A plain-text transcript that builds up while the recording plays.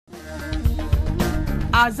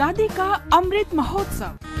आजादी का Amrit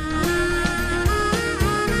Mahotsav.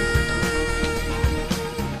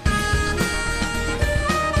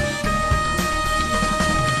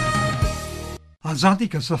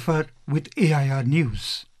 Azadi Ka Safar with AIR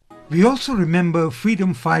News. We also remember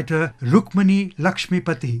freedom fighter Rukmini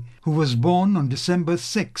Lakshmipathi, who was born on December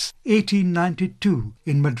 6, 1892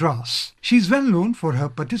 in Madras. She is well known for her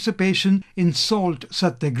participation in Salt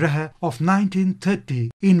Satyagraha of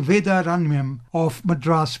 1930 in Vedaranyam of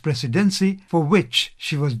Madras Presidency, for which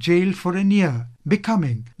she was jailed for a year,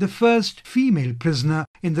 becoming the first female prisoner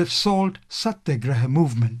in the Salt Satyagraha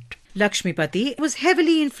movement. Lakshmipathi was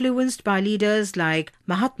heavily influenced by leaders like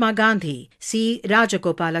Mahatma Gandhi, C.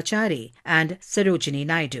 Rajagopalachari and Sarojini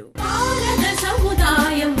Naidu.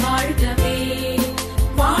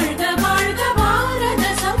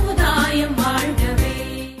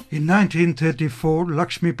 In 1934,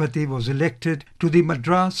 Lakshmipathi was elected to the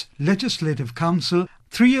Madras Legislative Council.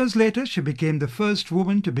 3 years later, she became the first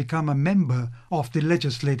woman to become a member of the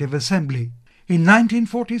Legislative Assembly. In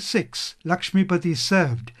 1946, Lakshmipathi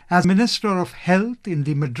served as Minister of Health in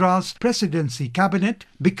the Madras Presidency cabinet,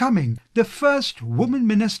 becoming the first woman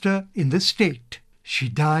minister in the state. She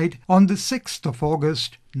died on the 6th of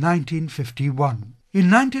August 1951. In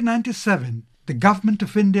 1997, the Government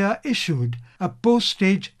of India issued a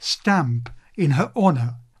postage stamp in her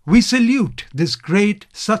honor. We salute this great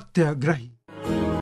satyagrahi.